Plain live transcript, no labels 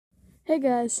Hey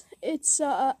guys, it's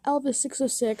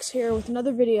Elvis606 here with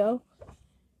another video.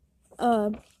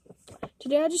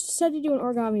 Today I just decided to do an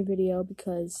origami video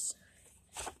because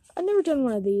I've never done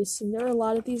one of these, and there are a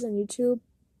lot of these on YouTube.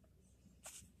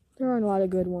 There aren't a lot of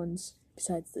good ones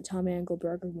besides the Tom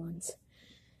Engelberger ones.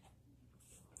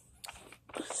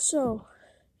 So,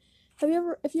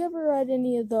 if you ever read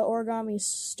any of the Origami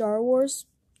Star Wars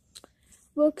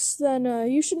books, then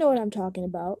you should know what I'm talking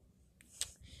about.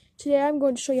 Today I'm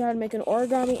going to show you how to make an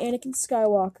Origami Anakin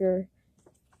Skywalker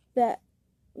that,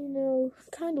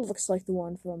 kind of looks like the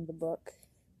one from the book.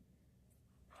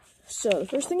 So the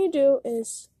first thing you do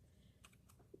is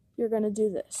you're going to do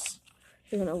this.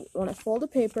 You're going to want to fold the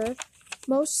paper,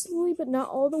 mostly but not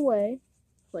all the way,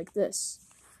 like this.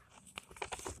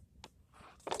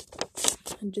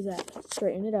 And do that.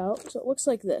 Straighten it out so it looks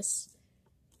like this.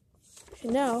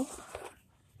 And now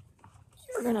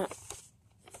you're going to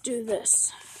do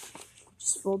this.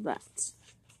 Just fold that.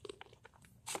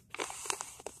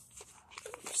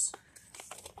 Oops.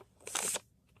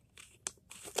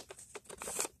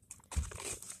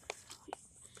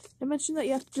 I mentioned that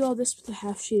you have to do all this with a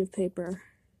half sheet of paper.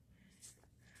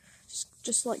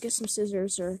 Just like get some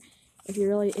scissors, or if you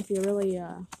really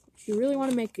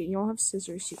want to make it, you don't have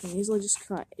scissors, you can easily just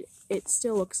cut. It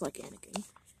still looks like Anakin.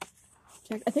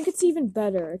 I think it's even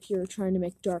better if you're trying to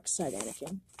make dark side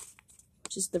Anakin,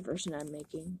 which is the version I'm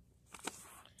making.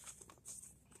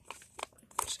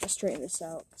 Just gotta straighten this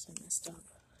out because I messed up.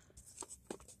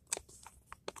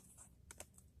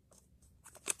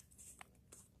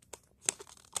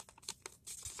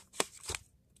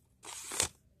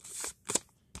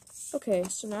 Okay,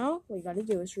 so now what you gotta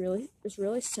do is really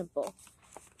simple.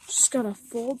 Just gotta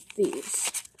fold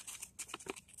these.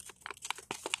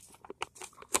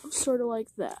 Sort of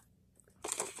like that.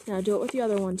 Now do it with the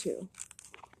other one too.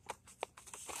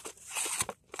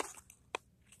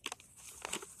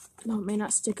 No, it may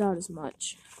not stick out as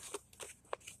much.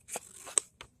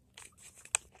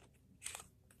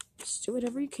 Just do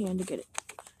whatever you can to get it.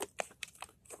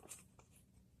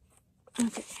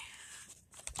 Okay.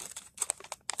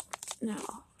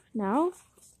 Now,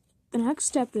 the next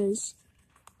step is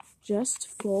just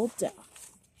fold down.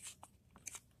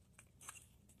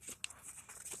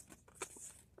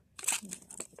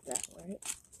 That right.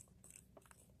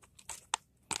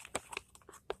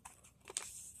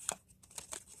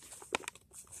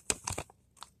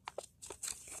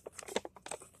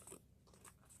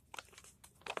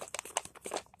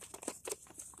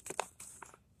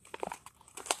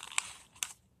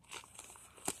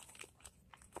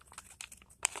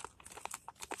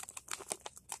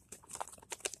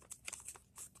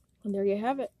 And there you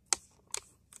have it.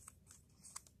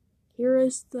 Here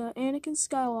is the Anakin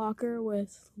Skywalker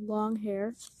with long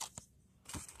hair.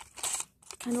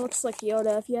 Kind of looks like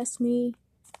Yoda, if you ask me.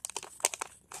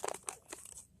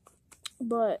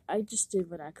 But I just did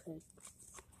what I could.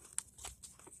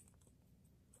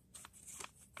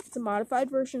 It's a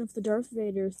modified version of the Darth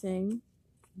Vader thing.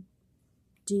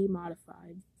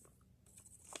 Demodified.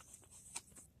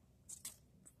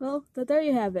 Well, there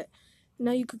you have it.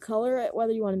 Now you could color it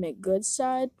whether you want to make good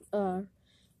side,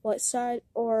 light side,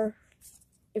 or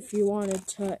if you were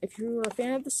a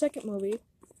fan of the second movie,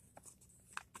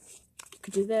 you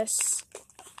could do this.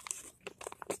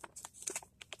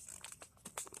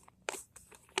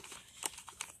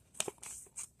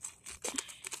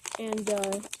 And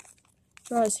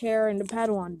draw his hair into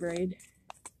Padawan braid.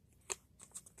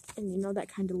 And that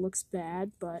kind of looks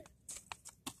bad, but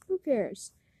who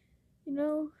cares?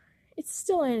 It's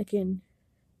still Anakin.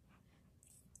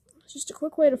 It's just a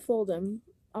quick way to fold him.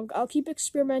 I'll keep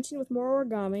experimenting with more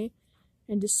origami,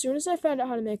 and as soon as I find out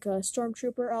how to make a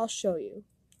stormtrooper, I'll show you.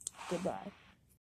 Goodbye.